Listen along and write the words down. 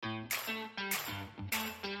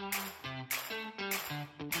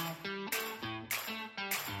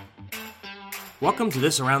Welcome to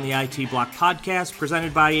this Around the IT Block podcast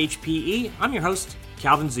presented by HPE. I'm your host,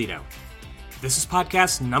 Calvin Zito. This is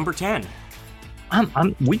podcast number 10.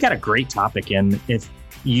 We got a great topic, and if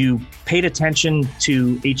you paid attention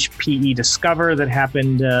to HPE Discover that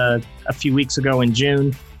happened a few weeks ago in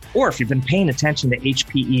June, or if you've been paying attention to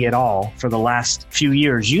HPE at all for the last few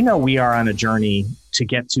years, you know we are on a journey to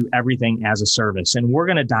get to everything as a service. And we're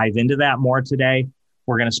going to dive into that more today.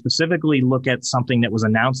 We're going to specifically look at something that was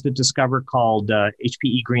announced at Discover called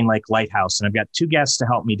HPE GreenLake Lighthouse. And I've got two guests to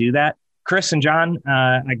help me do that. Chris and John,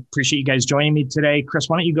 I appreciate you guys joining me today. Chris,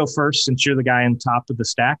 why don't you go first since you're the guy on top of the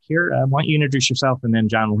stack here? Why don't you introduce yourself, and then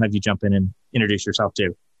John will have you jump in and introduce yourself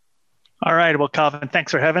too. All right. Well, Calvin,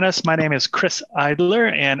 thanks for having us. My name is Chris Idler,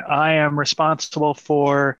 and I am responsible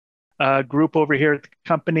for a group over here at the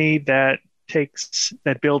company that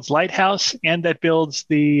builds Lighthouse and that builds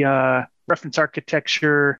the reference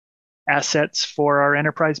architecture assets for our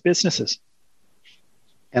enterprise businesses.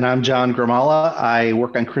 And I'm John Grimala. I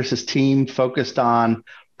work on Chris's team focused on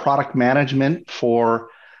product management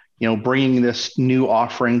for, bringing this new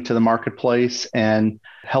offering to the marketplace and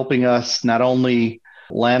helping us not only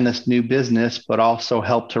land this new business, but also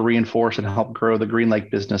help to reinforce and help grow the GreenLake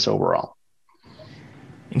business overall.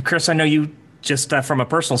 And Chris, I know you just from a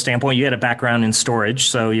personal standpoint, you had a background in storage,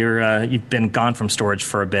 so you've been gone from storage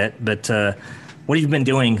for a bit. But what have you been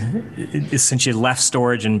doing since you left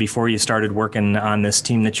storage and before you started working on this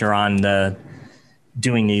team that you're on,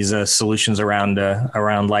 doing these solutions around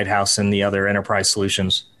Lighthouse and the other enterprise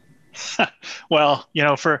solutions? Well,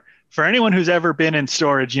 for anyone who's ever been in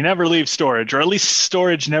storage, you never leave storage, or at least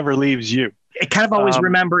storage never leaves you. It kind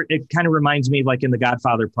of reminds me like in The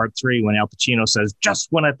Godfather Part 3 when Al Pacino says,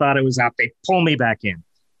 just when I thought it was out, they pull me back in.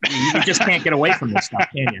 You just can't get away from this stuff,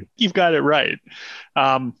 can you? You've got it right.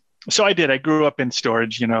 So I did. I grew up in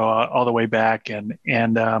storage, all the way back. And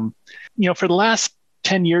for the last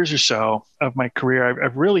 10 years or so of my career,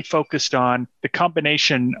 I've really focused on the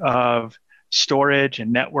combination of storage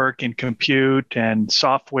and network and compute and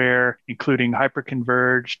software, including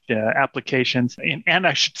hyperconverged applications, and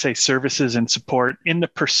I should say services and support in the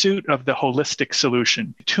pursuit of the holistic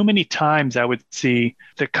solution. Too many times I would see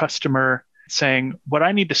the customer saying, what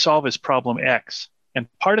I need to solve is problem X. And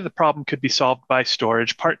part of the problem could be solved by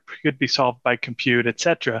storage, part could be solved by compute, et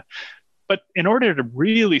cetera. But in order to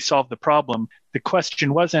really solve the problem, the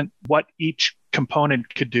question wasn't what each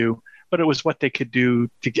component could do, but it was what they could do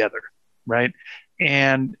together. Right.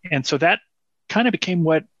 And so that kind of became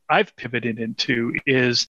what I've pivoted into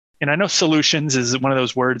is, and I know solutions is one of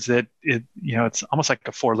those words that it's almost like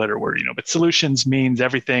a 4-letter word, but solutions means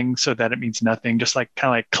everything so that it means nothing, just like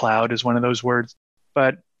kind of like cloud is one of those words.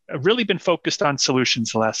 But I've really been focused on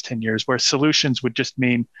solutions the last 10 years, where solutions would just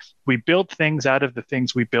mean we build things out of the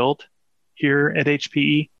things we build here at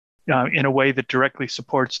HPE in a way that directly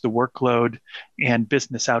supports the workload and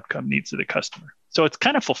business outcome needs of the customer. So it's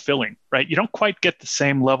kind of fulfilling, right? You don't quite get the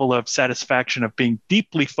same level of satisfaction of being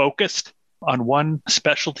deeply focused on one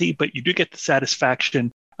specialty, but you do get the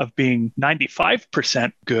satisfaction of being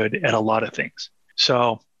 95% good at a lot of things.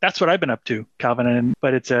 So that's what I've been up to, Calvin.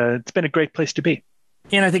 But it's been a great place to be.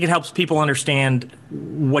 And I think it helps people understand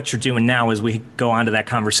what you're doing now as we go on to that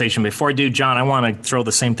conversation. Before I do, John, I want to throw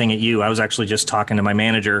the same thing at you. I was actually just talking to my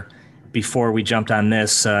manager before we jumped on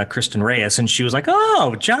this, Kristen Reyes, and she was like,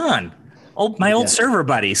 "Oh, John, my old server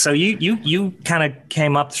buddy." So you kind of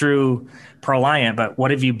came up through ProLiant, but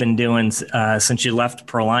what have you been doing since you left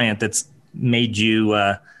ProLiant that's made you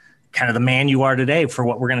kind of the man you are today for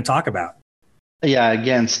what we're going to talk about? Yeah,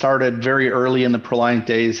 again, started very early in the ProLiant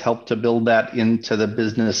days, helped to build that into the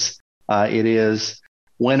business it is.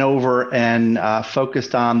 Went over and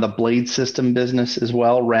focused on the blade system business as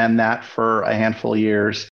well, ran that for a handful of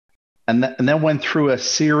years. And then went through a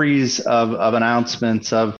series of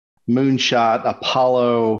announcements of Moonshot,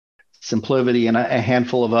 Apollo, SimpliVity, and a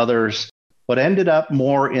handful of others, but ended up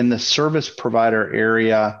more in the service provider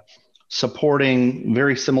area, supporting,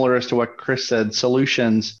 very similar as to what Chris said,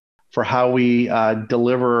 solutions for how we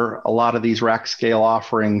deliver a lot of these rack scale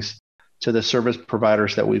offerings to the service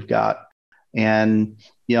providers that we've got. And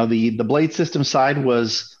the blade system side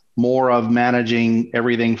was more of managing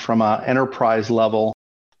everything from an enterprise level,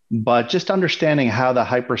 but just understanding how the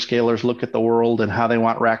hyperscalers look at the world and how they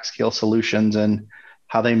want rack scale solutions and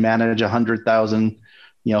how they manage 100,000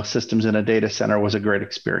 systems in a data center was a great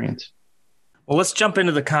experience. Well, let's jump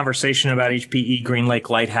into the conversation about HPE GreenLake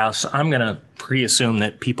Lighthouse. I'm going to pre-assume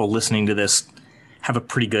that people listening to this have a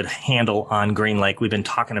pretty good handle on GreenLake. We've been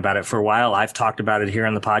talking about it for a while. I've talked about it here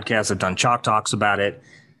on the podcast. I've done Chalk Talks about it.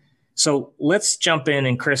 So let's jump in,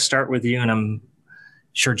 and Chris, start with you, and I'm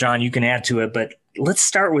sure, John, you can add to it, but let's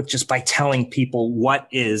start with just by telling people, what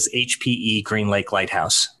is HPE GreenLake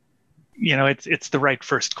Lighthouse? It's the right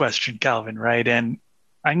first question, Calvin, right? And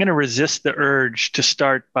I'm going to resist the urge to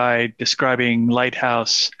start by describing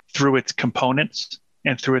Lighthouse through its components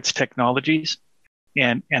and through its technologies.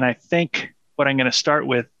 And I think what I'm going to start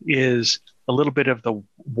with is a little bit of the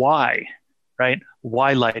why, right?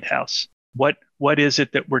 Why Lighthouse? What is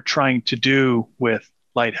it that we're trying to do with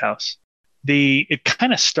Lighthouse? It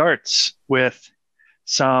kind of starts with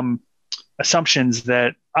some assumptions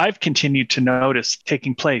that I've continued to notice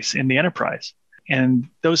taking place in the enterprise, and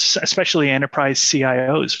those especially enterprise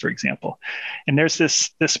CIOs, for example. And there's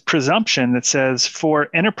this presumption that says for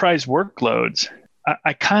enterprise workloads,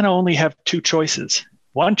 I kind of only have two choices.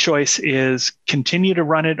 One choice is continue to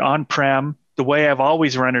run it on-prem the way I've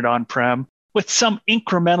always run it on-prem, with some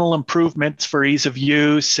incremental improvements for ease of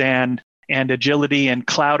use and agility and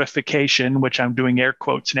cloudification, which I'm doing air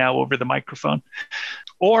quotes now over the microphone,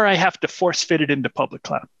 or I have to force fit it into public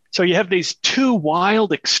cloud. So you have these two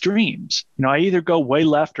wild extremes. I either go way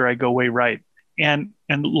left or I go way right. And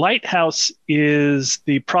Lighthouse is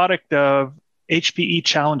the product of HPE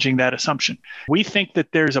challenging that assumption. We think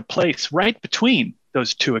that there's a place right between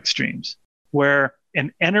those two extremes where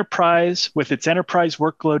an enterprise with its enterprise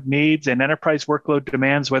workload needs and enterprise workload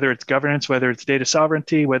demands, whether it's governance, whether it's data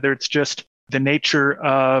sovereignty, whether it's just the nature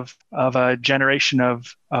of a generation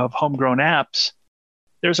of homegrown apps,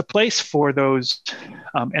 there's a place for those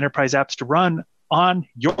enterprise apps to run on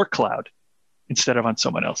your cloud instead of on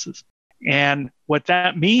someone else's. And what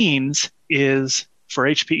that means is, for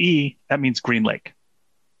HPE, that means GreenLake.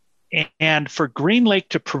 And for GreenLake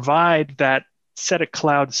to provide that set of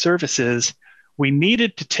cloud services, we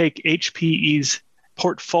needed to take HPE's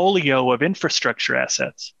portfolio of infrastructure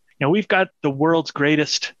assets. We've got the world's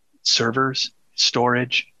greatest servers,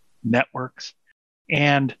 storage, networks,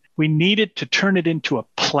 and we needed to turn it into a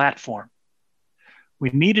platform. We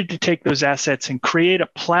needed to take those assets and create a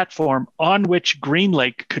platform on which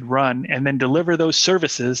GreenLake could run and then deliver those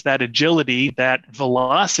services, that agility, that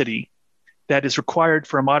velocity that is required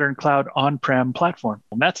for a modern cloud on-prem platform.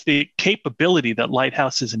 And that's the capability that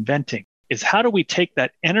Lighthouse is inventing, is how do we take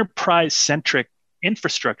that enterprise-centric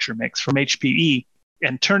infrastructure mix from HPE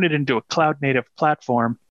and turn it into a cloud-native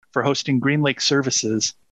platform for hosting GreenLake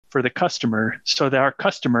services for the customer, so that our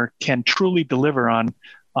customer can truly deliver on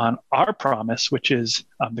our promise, which is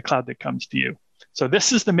the cloud that comes to you. So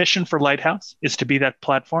this is the mission for Lighthouse, is to be that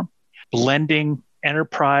platform, blending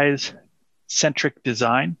enterprise-centric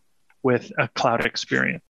design with a cloud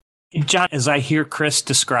experience. John, as I hear Chris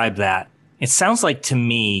describe that, it sounds like to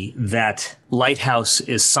me that Lighthouse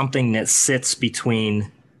is something that sits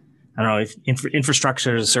between, I don't know,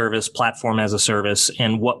 infrastructure as a service, platform as a service,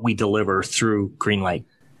 and what we deliver through GreenLake.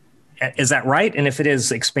 Is that right? And if it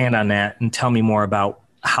is, expand on that and tell me more about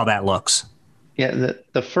how that looks. Yeah,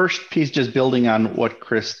 the first piece, just building on what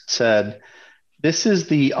Chris said, this is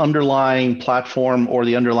the underlying platform or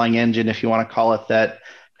the underlying engine, if you want to call it that,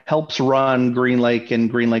 helps run GreenLake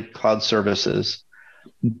and GreenLake Cloud Services.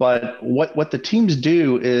 But what the teams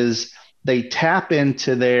do is they tap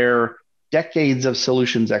into their decades of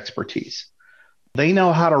solutions expertise. They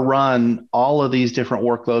know how to run all of these different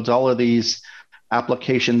workloads, all of these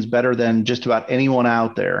applications better than just about anyone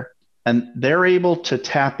out there. And they're able to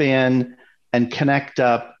tap in and connect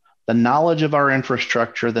up the knowledge of our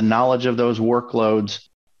infrastructure, the knowledge of those workloads,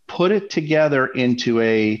 put it together into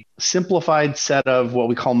a simplified set of what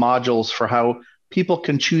we call modules for how people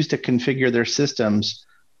can choose to configure their systems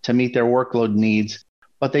to meet their workload needs.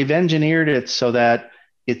 But they've engineered it so that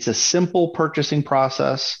it's a simple purchasing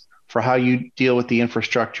process for how you deal with the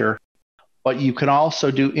infrastructure. But you can also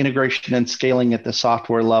do integration and scaling at the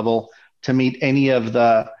software level to meet any of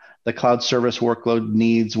the cloud service workload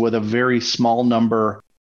needs with a very small number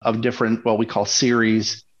of different, what we call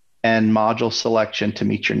series and module selection to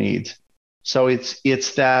meet your needs. So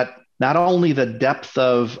it's that not only the depth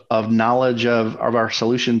of knowledge of our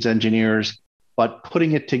solutions engineers, but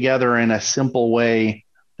putting it together in a simple way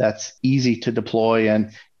that's easy to deploy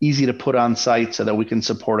and easy to put on site so that we can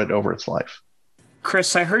support it over its life.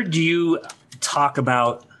 Chris, I heard you talk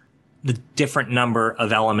about the different number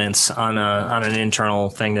of elements on an internal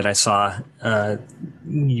thing that I saw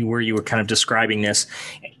where you were kind of describing this.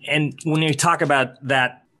 And when you talk about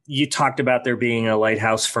that, you talked about there being a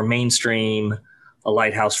Lighthouse for mainstream, a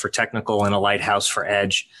Lighthouse for technical, and a Lighthouse for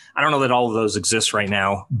edge. I don't know that all of those exist right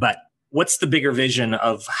now, but what's the bigger vision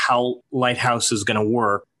of how Lighthouse is going to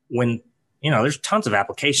work when, there's tons of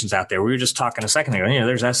applications out there. We were just talking a second ago,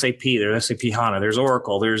 there's SAP, there's SAP HANA, there's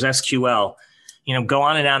Oracle, there's SQL, go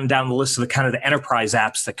on and down the list of the kind of the enterprise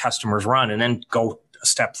apps that customers run, and then go a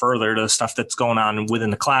step further to the stuff that's going on within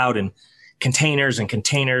the cloud and containers,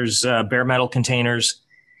 bare metal containers.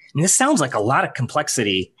 And this sounds like a lot of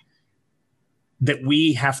complexity that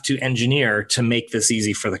we have to engineer to make this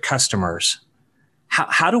easy for the customers.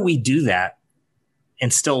 How do we do that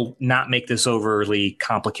and still not make this overly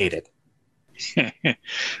complicated?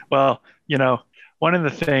 Well, one of the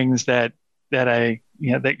things that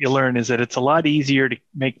you learn is that it's a lot easier to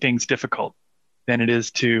make things difficult than it is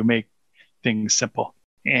to make things simple.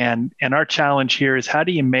 And our challenge here is, how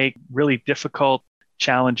do you make really difficult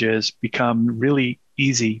challenges become really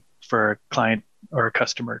easy for a client or a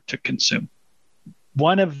customer to consume?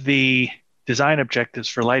 One of the design objectives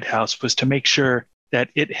for Lighthouse was to make sure that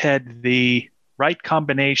it had the right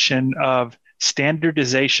combination of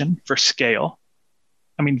standardization for scale.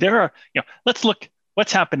 I mean, let's look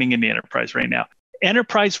what's happening in the enterprise right now.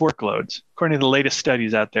 Enterprise workloads, according to the latest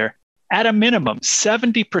studies out there, at a minimum,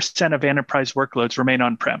 70% of enterprise workloads remain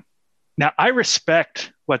on-prem. Now, I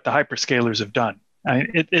respect what the hyperscalers have done. I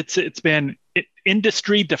mean, it's been an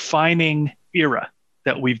industry-defining era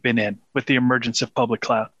that we've been in with the emergence of public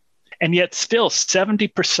cloud. And yet still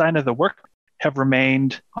 70% of the work have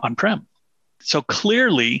remained on-prem. So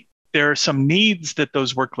clearly there are some needs that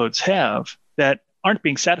those workloads have that aren't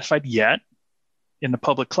being satisfied yet in the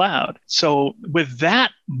public cloud. So with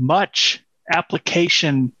that much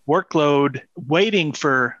application workload waiting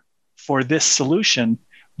for this solution,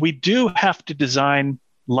 we do have to design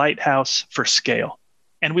Lighthouse for scale.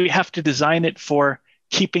 And we have to design it for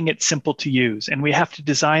keeping it simple to use. And we have to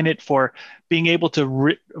design it for being able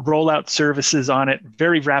to roll out services on it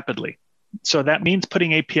very rapidly. So that means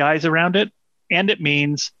putting APIs around it, and it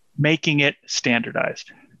means making it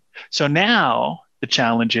standardized. So now the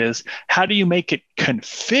challenge is, how do you make it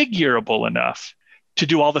configurable enough to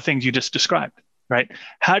do all the things you just described, right?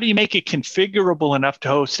 How do you make it configurable enough to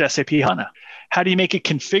host SAP HANA? How do you make it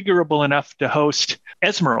configurable enough to host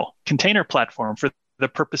Ezmeral container platform for the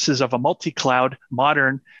purposes of a multi-cloud,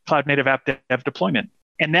 modern cloud-native app dev deployment?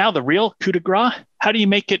 And now the real coup de grace, how do you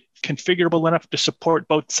make it configurable enough to support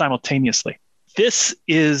both simultaneously? This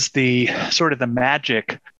is the sort of the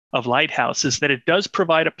magic of Lighthouse, is that it does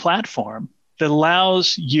provide a platform that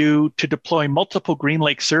allows you to deploy multiple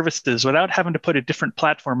GreenLake services without having to put a different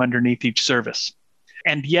platform underneath each service,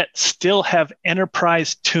 and yet still have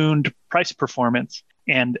enterprise-tuned price performance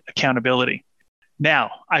and accountability.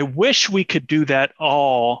 Now, I wish we could do that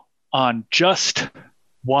all on just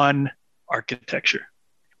one architecture,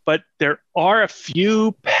 but there are a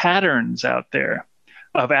few patterns out there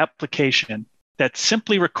of application that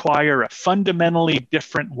simply require a fundamentally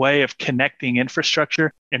different way of connecting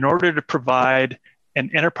infrastructure in order to provide an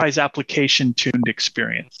enterprise application tuned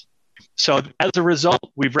experience. So as a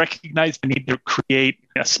result, we've recognized the need to create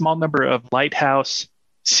a small number of Lighthouse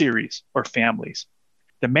series or families.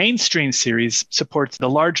 The mainstream series supports the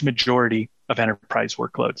large majority of enterprise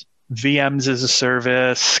workloads. VMs as a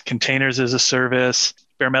service, containers as a service,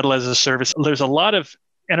 bare metal as a service. There's a lot of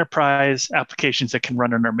enterprise applications that can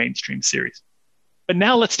run on our mainstream series. But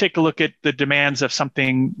now let's take a look at the demands of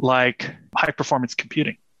something like high performance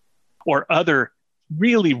computing or other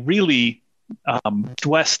really, really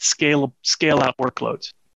West scale out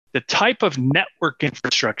workloads. The type of network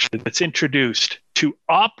infrastructure that's introduced to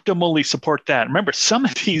optimally support that. Remember, some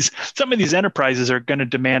of these enterprises are going to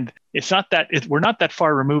demand. We're not that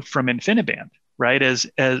far removed from InfiniBand, right?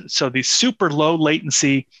 So these super low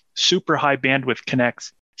latency, super high bandwidth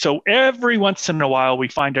connects. So every once in a while, we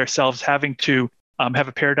find ourselves having to have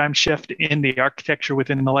a paradigm shift in the architecture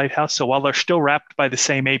within the Lighthouse. So while they're still wrapped by the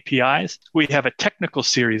same APIs, we have a technical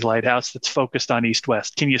series Lighthouse that's focused on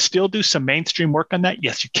East-West. Can you still do some mainstream work on that?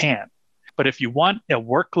 Yes, you can. But if you want a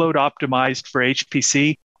workload optimized for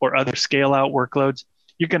HPC or other scale-out workloads,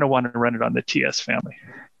 you're going to want to run it on the TS family.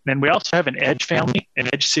 And we also have an Edge family, an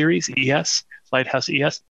Edge series, ES, Lighthouse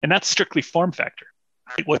ES, and that's strictly form factor.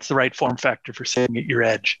 What's the right form factor for sitting at your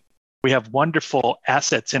edge? We have wonderful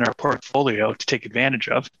assets in our portfolio to take advantage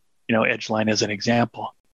of, EdgeLine as an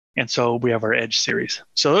example. And so we have our Edge series.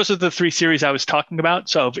 So those are the three series I was talking about.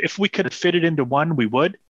 So if we could fit it into one, we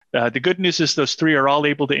would. The good news is those three are all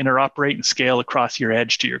able to interoperate and scale across your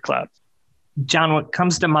edge to your cloud. John, what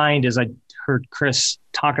comes to mind as I heard Chris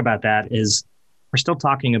talk about that is we're still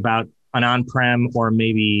talking about an on-prem or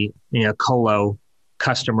maybe colo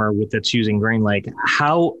customer that's using GreenLake.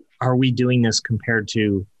 How are we doing this compared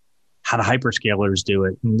to how the hyperscalers do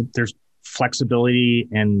it? And there's flexibility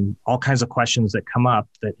and all kinds of questions that come up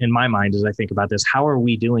that in my mind, as I think about this, how are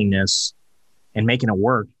we doing this and making it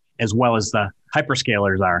work as well as the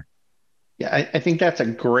hyperscalers are? Yeah, I think that's a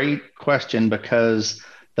great question because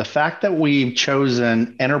The fact that we've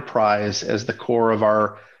chosen enterprise as the core of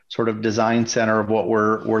our sort of design center of what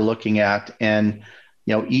we're looking at, and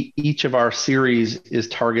each of our series is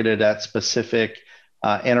targeted at specific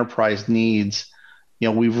enterprise needs.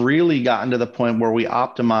 We've really gotten to the point where we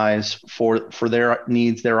optimize for their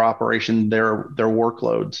needs, their operation, their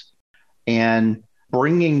workloads, and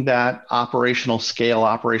bringing that operational scale,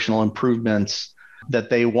 operational improvements that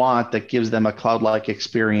they want, that gives them a cloud-like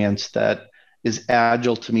experience that is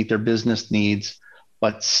agile to meet their business needs,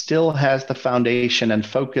 but still has the foundation and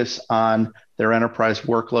focus on their enterprise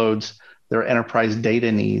workloads, their enterprise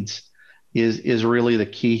data needs, is really the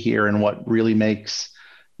key here, and what really makes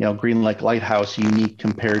GreenLake Lighthouse unique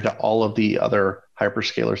compared to all of the other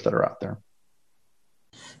hyperscalers that are out there.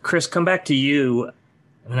 Chris, come back to you.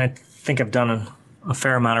 And I think I've done a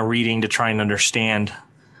fair amount of reading to try and understand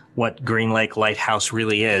what GreenLake Lighthouse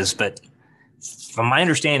really is. But from my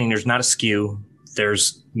understanding, there's not a SKU.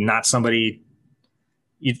 There's not somebody,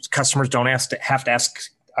 customers don't have to ask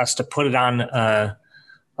us to put it on a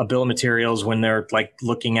bill of materials when they're like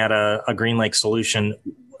looking at a GreenLake solution.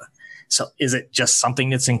 So is it just something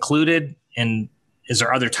that's included? And is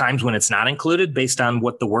there other times when it's not included based on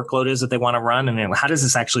what the workload is that they want to run? And then how does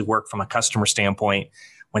this actually work from a customer standpoint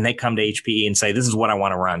when they come to HPE and say, this is what I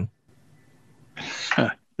want to run?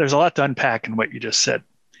 There's a lot to unpack in what you just said.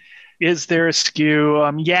 Is there a SKU?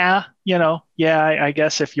 I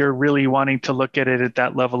guess if you're really wanting to look at it at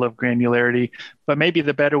that level of granularity, but maybe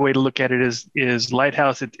the better way to look at it is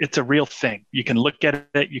Lighthouse. It's a real thing. You can look at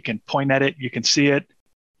it, you can point at it, you can see it.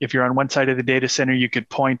 If you're on one side of the data center, you could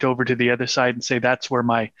point over to the other side and say, that's where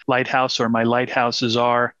my lighthouse or my lighthouses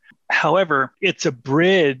are. However, it's a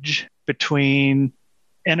bridge between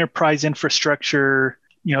enterprise infrastructure,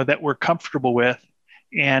 that we're comfortable with,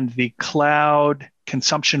 and the cloud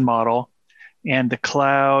consumption model and the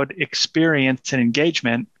cloud experience and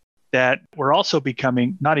engagement that we're also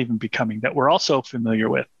that we're also familiar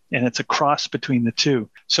with. And it's a cross between the two.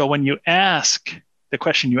 So when you ask the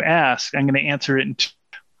question you ask, I'm going to answer it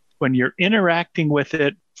when you're interacting with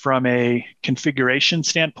it from a configuration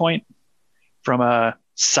standpoint, from a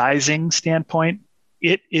sizing standpoint,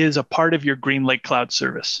 it is a part of your GreenLake cloud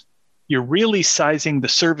service. You're really sizing the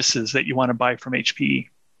services that you want to buy from HPE.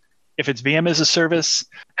 If it's VM as a service,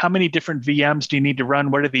 how many different VMs do you need to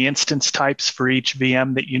run? What are the instance types for each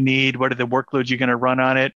VM that you need? What are the workloads you're going to run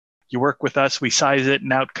on it? You work with us, we size it,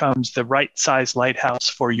 and out comes the right size Lighthouse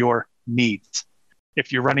for your needs.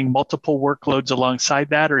 If you're running multiple workloads alongside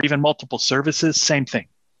that, or even multiple services, same thing.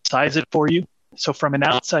 Size it for you. So from an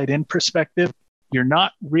outside-in perspective, you're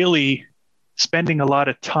not really spending a lot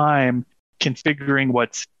of time configuring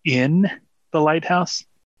what's in the Lighthouse.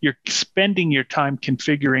 You're spending your time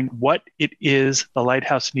configuring what it is the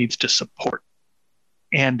Lighthouse needs to support.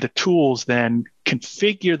 And the tools then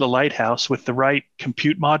configure the Lighthouse with the right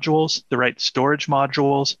compute modules, the right storage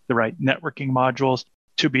modules, the right networking modules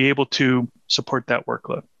to be able to support that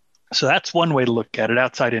workload. So that's one way to look at it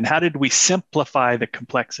outside in. How did we simplify the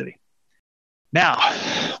complexity? Now,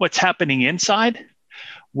 what's happening inside?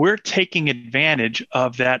 We're taking advantage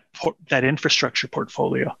of that infrastructure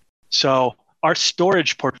portfolio. So our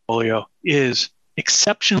storage portfolio is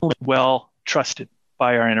exceptionally well trusted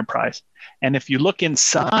by our enterprise. And if you look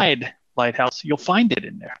inside Lighthouse, you'll find it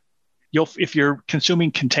in there. If you're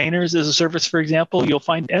consuming containers as a service, for example, you'll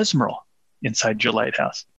find Ezmeral inside your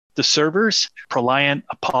Lighthouse. The servers, ProLiant,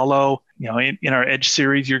 Apollo, in our Edge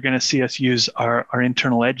series, you're going to see us use our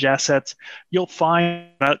internal Edge assets. You'll find,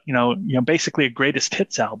 basically a greatest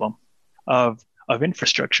hits album of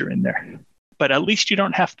infrastructure in there. But at least you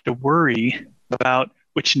don't have to worry about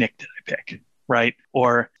which NIC did I pick, right?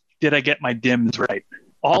 Or did I get my DIMMs right?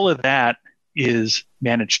 All of that is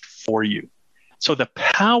managed for you. So the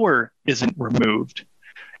power isn't removed.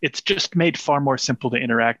 It's just made far more simple to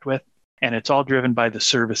interact with. And it's all driven by the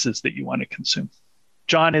services that you want to consume.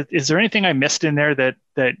 John, is there anything I missed in there that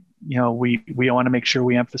we want to make sure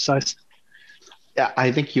we emphasize? Yeah,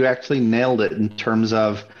 I think you actually nailed it in terms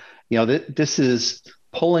of, this is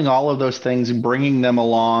pulling all of those things and bringing them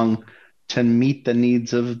along to meet the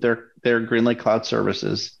needs of their GreenLake Cloud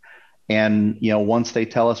services. And, once they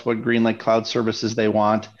tell us what GreenLake Cloud services they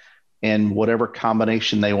want and whatever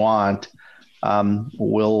combination they want,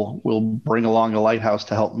 we'll bring along a Lighthouse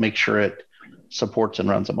to help make sure it supports and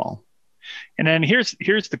runs them all. And then here's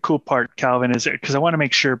the cool part, Calvin, is because I want to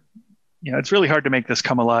make sure, it's really hard to make this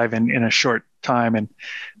come alive in a short time. And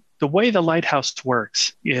the way the Lighthouse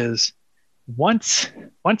works is once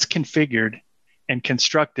configured and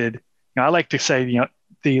constructed, I like to say,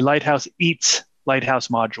 the Lighthouse eats Lighthouse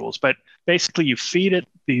modules, but basically you feed it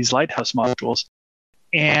these Lighthouse modules,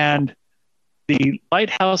 and the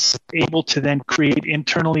lighthouse is able to then create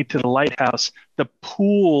internally to the lighthouse the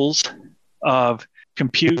pools of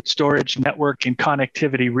compute, storage, network, and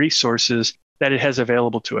connectivity resources that it has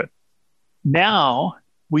available to it. Now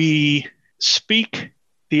we speak,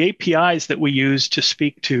 the APIs that we use to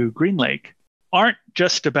speak to GreenLake aren't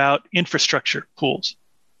just about infrastructure pools.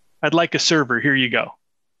 I'd like a server, here you go.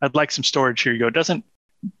 I'd like some storage, here you go. It doesn't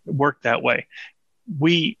work that way.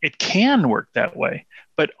 It can work that way,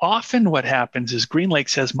 but often what happens is GreenLake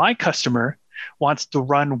says, my customer wants to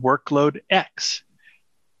run workload X.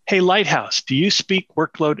 Hey, Lighthouse, do you speak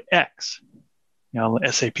workload X?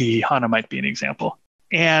 SAP HANA might be an example.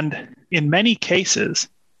 And in many cases,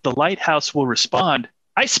 the Lighthouse will respond,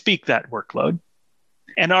 I speak that workload.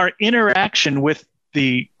 And our interaction with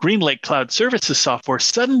the GreenLake Cloud Services software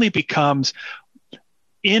suddenly becomes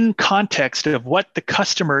in context of what the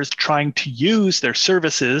customer is trying to use their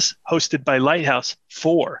services hosted by Lighthouse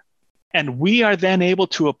for. And we are then able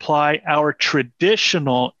to apply our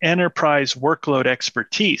traditional enterprise workload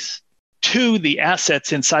expertise to the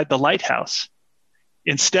assets inside the Lighthouse,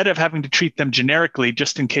 instead of having to treat them generically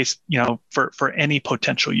just in case, for any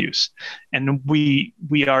potential use. And we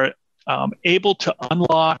are able to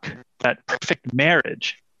unlock that perfect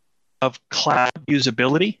marriage of cloud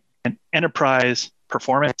usability and enterprise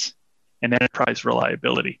performance and enterprise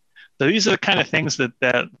reliability. So these are the kind of things that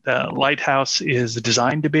the Lighthouse is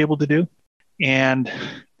designed to be able to do, and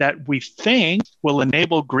that we think will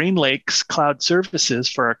enable GreenLake's cloud services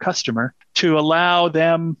for our customer to allow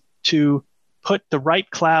them to put the right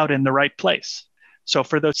cloud in the right place. So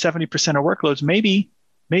for those 70% of workloads, maybe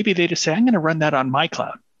they just say, I'm going to run that on my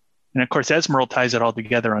cloud. And of course, Ezmeral ties it all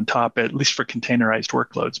together on top, at least for containerized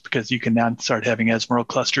workloads, because you can now start having Ezmeral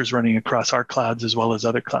clusters running across our clouds as well as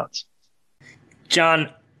other clouds. John,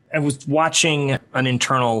 I was watching an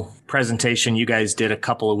internal presentation you guys did a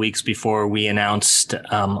couple of weeks before we announced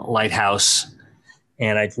Lighthouse.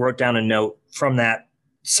 And I wrote down a note from that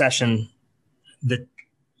session that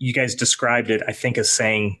you guys described it, I think, as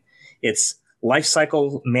saying it's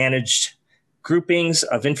lifecycle managed groupings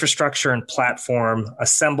of infrastructure and platform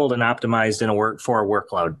assembled and optimized for a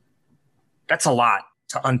workload. That's a lot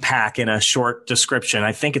to unpack in a short description.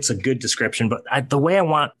 I think it's a good description, but the way I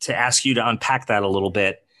want to ask you to unpack that a little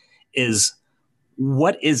bit is,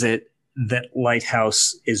 what is it that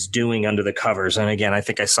Lighthouse is doing under the covers? And again, I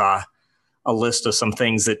think I saw a list of some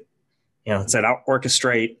things that, it said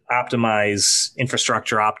orchestrate, optimize,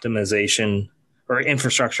 infrastructure optimization, or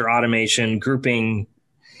infrastructure automation, grouping.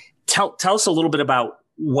 Tell us a little bit about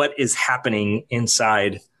what is happening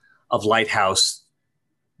inside of Lighthouse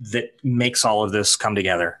that makes all of this come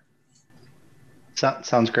together.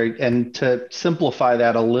 Sounds great. And to simplify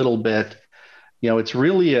that a little bit, it's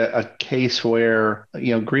really a case where,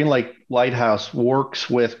 GreenLake Lighthouse works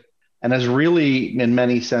with and is really, in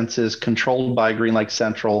many senses, controlled by GreenLake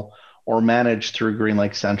Central or managed through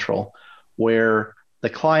GreenLake Central, where the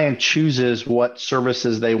client chooses what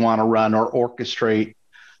services they want to run or orchestrate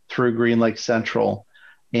through GreenLake Central.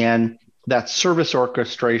 And that service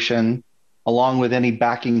orchestration, along with any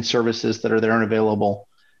backing services that are there and available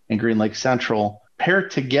in GreenLake Central, paired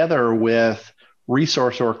together with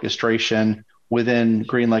resource orchestration within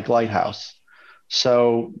GreenLake Lighthouse.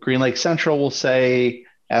 So GreenLake Central will say,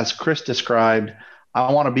 as Chris described,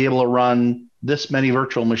 I want to be able to run this many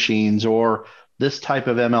virtual machines or this type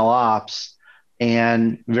of ML ops.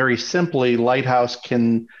 And very simply, Lighthouse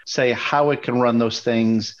can say how it can run those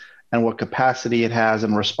things and what capacity it has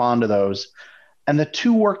and respond to those. And the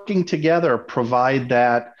two working together provide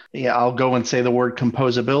that, I'll go and say the word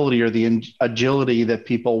composability, or the agility that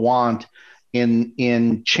people want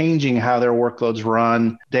in changing how their workloads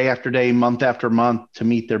run day after day, month after month to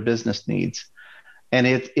meet their business needs. And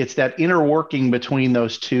it's that inner working between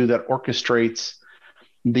those two that orchestrates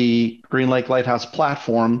the GreenLake Lighthouse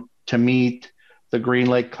platform to meet the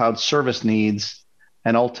GreenLake Cloud Service needs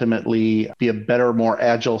and ultimately be a better, more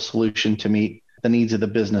agile solution to meet the needs of the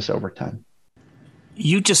business over time.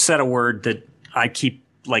 You just said a word that I keep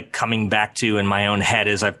coming back to in my own head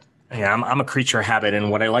is I'm a creature of habit, and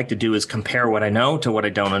what I like to do is compare what I know to what I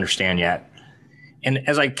don't understand yet. And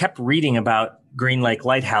as I kept reading about GreenLake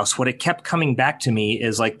Lighthouse, what it kept coming back to me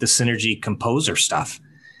is the Synergy Composer stuff.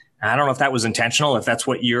 I don't know if that was intentional, if that's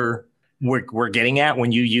what we're getting at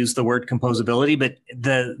when you use the word composability, but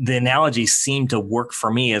the analogy seemed to work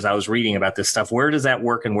for me as I was reading about this stuff. Where does that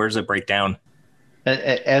work and where does it break down?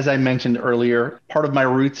 As I mentioned earlier, part of my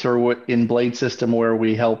roots are in Blade System, where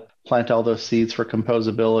we help plant all those seeds for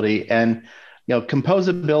composability. And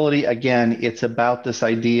composability, again, it's about this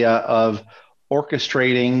idea of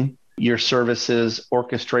orchestrating your services,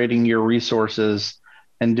 orchestrating your resources,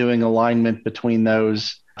 and doing alignment between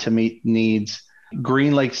those to meet needs.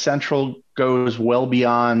 GreenLake Central goes well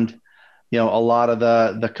beyond, a lot of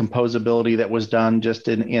the composability that was done just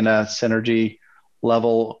in a synergy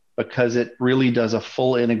level, because it really does a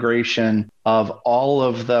full integration of all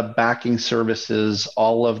of the backing services,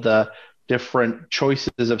 all of the different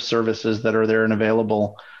choices of services that are there and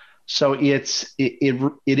available. So it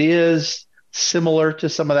is similar to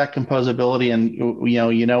some of that composability, and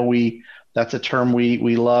that's a term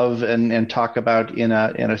we love and talk about in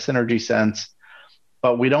a synergy sense.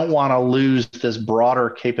 But we don't want to lose this broader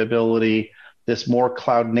capability, this more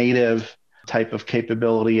cloud native type of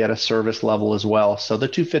capability at a service level as well. So the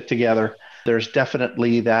two fit together. There's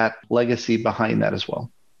definitely that legacy behind that as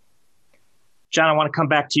well. John, I want to come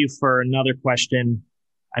back to you for another question.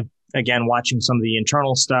 I'm, again, watching some of the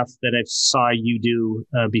internal stuff that I saw you do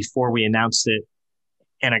before we announced it.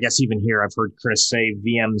 And I guess even here, I've heard Chris say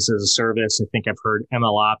VMs as a service. I think I've heard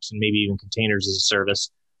MLOps and maybe even containers as a service.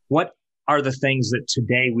 What are the things that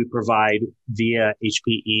today we provide via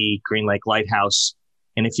HPE GreenLake Lighthouse?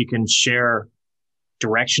 And if you can share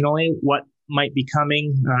directionally what might be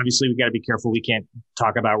coming, obviously we got to be careful. We can't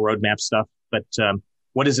talk about roadmap stuff, but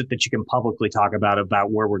what is it that you can publicly talk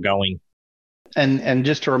about where we're going? And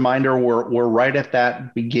just a reminder, we're right at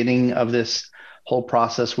that beginning of this whole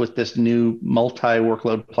process with this new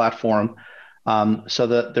multi-workload platform. So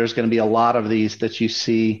that there's going to be a lot of these that you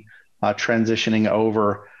see transitioning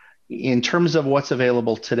over. In terms of what's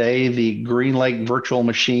available today, the GreenLake virtual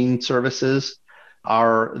machine services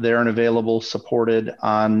are there and available, supported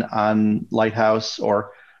on Lighthouse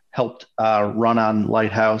or helped run on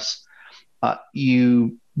Lighthouse.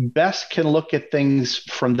 You best can look at things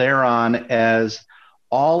from there on as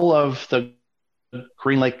all of the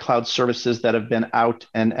GreenLake cloud services that have been out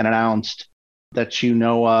and announced that you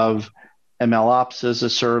know of, MLOps as a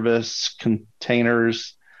service,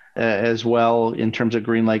 containers as well in terms of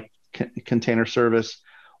GreenLake container service,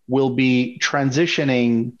 will be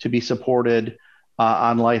transitioning to be supported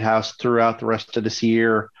on Lighthouse throughout the rest of this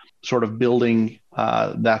year, sort of building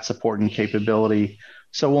that support and capability.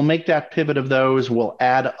 So we'll make that pivot of those. We'll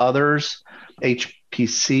add others.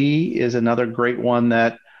 HPC is another great one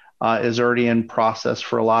that is already in process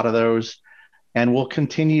for a lot of those. And we'll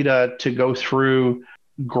continue to go through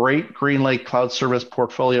great GreenLake cloud service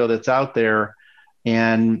portfolio that's out there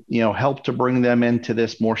and help to bring them into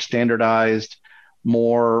this more standardized,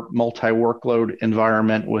 more multi-workload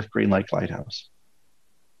environment with GreenLake Lighthouse.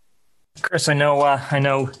 Chris, I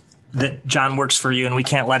know that John works for you, and we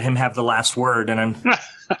can't let him have the last word. And I'm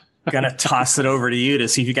going to toss it over to you to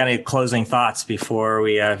see if you got any closing thoughts before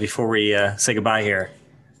we say goodbye here.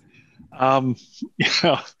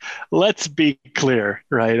 Let's be clear,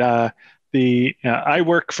 right? I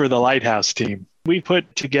work for the Lighthouse team. We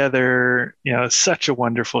put together, such a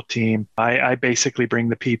wonderful team. I basically bring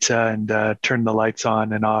the pizza and turn the lights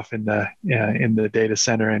on and off in the data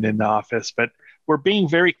center and in the office. But we're being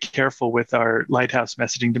very careful with our Lighthouse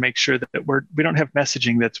messaging to make sure that we don't have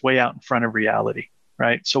messaging that's way out in front of reality,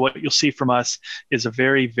 right? So what you'll see from us is a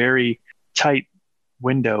very, very tight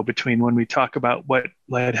window between when we talk about what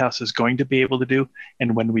Lighthouse is going to be able to do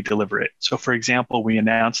and when we deliver it. So for example, we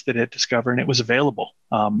announced it at Discover and it was available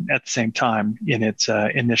at the same time in its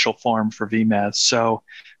initial form for VMAS. So,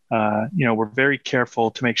 we're very careful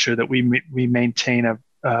to make sure that we maintain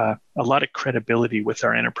a lot of credibility with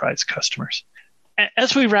our enterprise customers.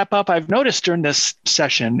 As we wrap up, I've noticed during this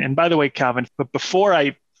session, and by the way, Calvin, but before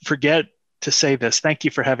I forget to say this, thank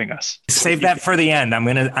you for having us. Save that for the end. I'm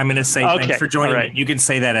gonna say thanks for joining. Right. You can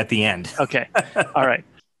say that at the end. Okay. All right.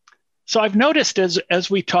 So I've noticed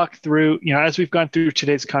as we talk through, as we've gone through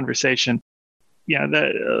today's conversation,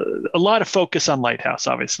 a lot of focus on Lighthouse,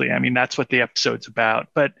 obviously. I mean, that's what the episode's about.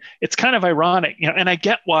 But it's kind of ironic, and I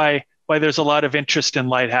get why there's a lot of interest in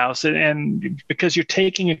Lighthouse, and because you're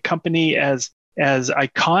taking a company as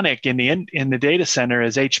iconic in the data center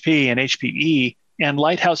as HP and HPE, and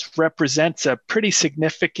Lighthouse represents a pretty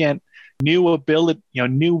significant new ability,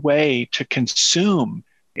 new way to consume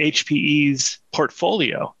HPE's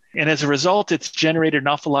portfolio. And as a result, it's generated an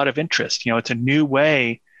awful lot of interest. It's a new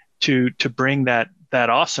way to bring that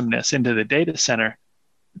awesomeness into the data center.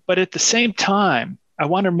 But at the same time, I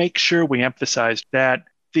want to make sure we emphasize that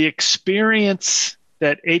the experience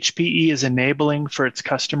that HPE is enabling for its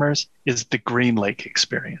customers is the GreenLake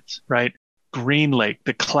experience, right? GreenLake,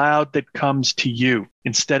 the cloud that comes to you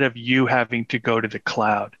instead of you having to go to the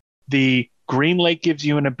cloud. The GreenLake gives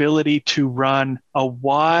you an ability to run a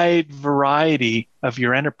wide variety of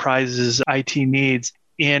your enterprise's IT needs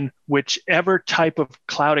in whichever type of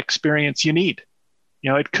cloud experience you need.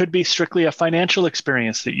 It could be strictly a financial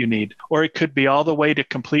experience that you need, or it could be all the way to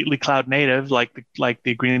completely cloud native, like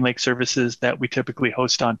the GreenLake services that we typically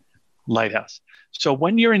host on Lighthouse. So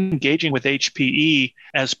when you're engaging with HPE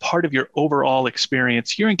as part of your overall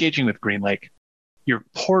experience, you're engaging with GreenLake. Your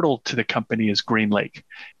portal to the company is GreenLake.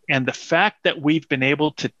 And the fact that we've been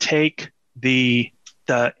able to take the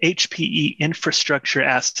HPE infrastructure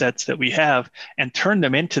assets that we have and turn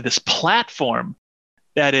them into this platform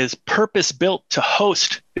that is purpose-built to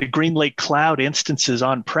host the GreenLake cloud instances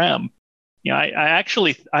on-prem.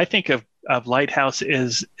 I think of Lighthouse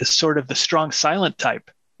as sort of the strong silent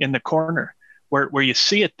type in the corner, where you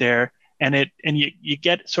see it there, and you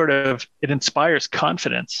get sort of, it inspires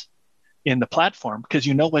confidence in the platform because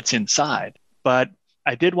you know what's inside. But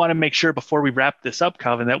I did want to make sure before we wrap this up,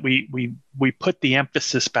 Calvin, that we put the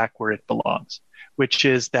emphasis back where it belongs, which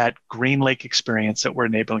is that GreenLake experience that we're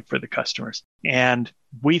enabling for the customers. And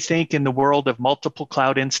we think in the world of multiple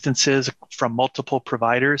cloud instances from multiple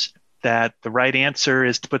providers, that the right answer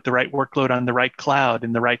is to put the right workload on the right cloud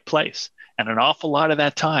in the right place. And an awful lot of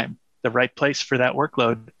that time, the right place for that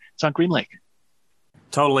workload is on GreenLake.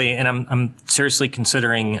 Totally. And I'm seriously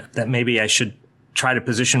considering that maybe I should try to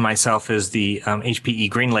position myself as the HPE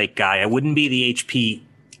GreenLake guy. I wouldn't be the HP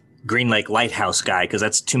GreenLake Lighthouse guy because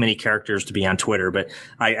that's too many characters to be on Twitter. But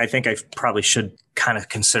I think I probably should kind of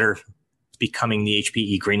consider becoming the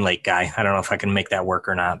HPE GreenLake guy. I don't know if I can make that work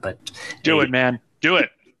or not, but do it, man. Do it.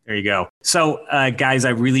 There you go. So, guys, I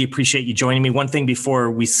really appreciate you joining me. One thing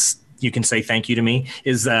before you can say thank you to me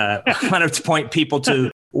is I want to point people to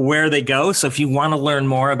where they go. So if you want to learn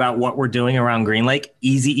more about what we're doing around GreenLake,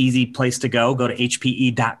 easy place to go. Go to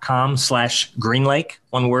hpe.com/GreenLake,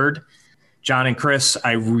 one word. John and Chris,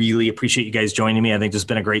 I really appreciate you guys joining me. I think this has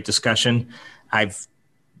been a great discussion. I've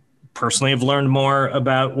personally have learned more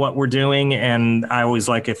about what we're doing. And I always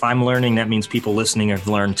like, if I'm learning, that means people listening have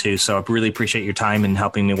learned too. So I really appreciate your time and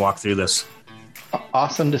helping me walk through this.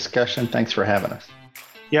 Awesome discussion. Thanks for having us.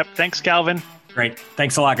 Yep. Thanks, Calvin. Great.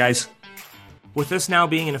 Thanks a lot, guys. With this now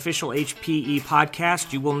being an official HPE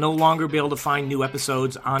podcast, you will no longer be able to find new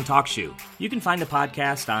episodes on TalkShoe. You can find the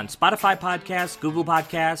podcast on Spotify Podcasts, Google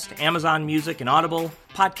Podcast, Amazon Music, and Audible,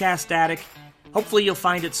 Podcast Addict. Hopefully you'll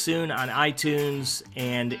find it soon on iTunes,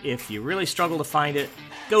 and if you really struggle to find it,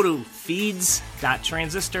 go to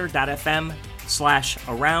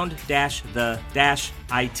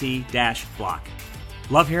feeds.transistor.fm/around-the-IT-block.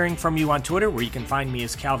 Love hearing from you on Twitter, where you can find me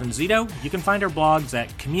as Calvin Zito. You can find our blogs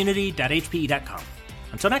at community.hpe.com.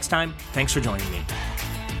 Until next time, thanks for joining me.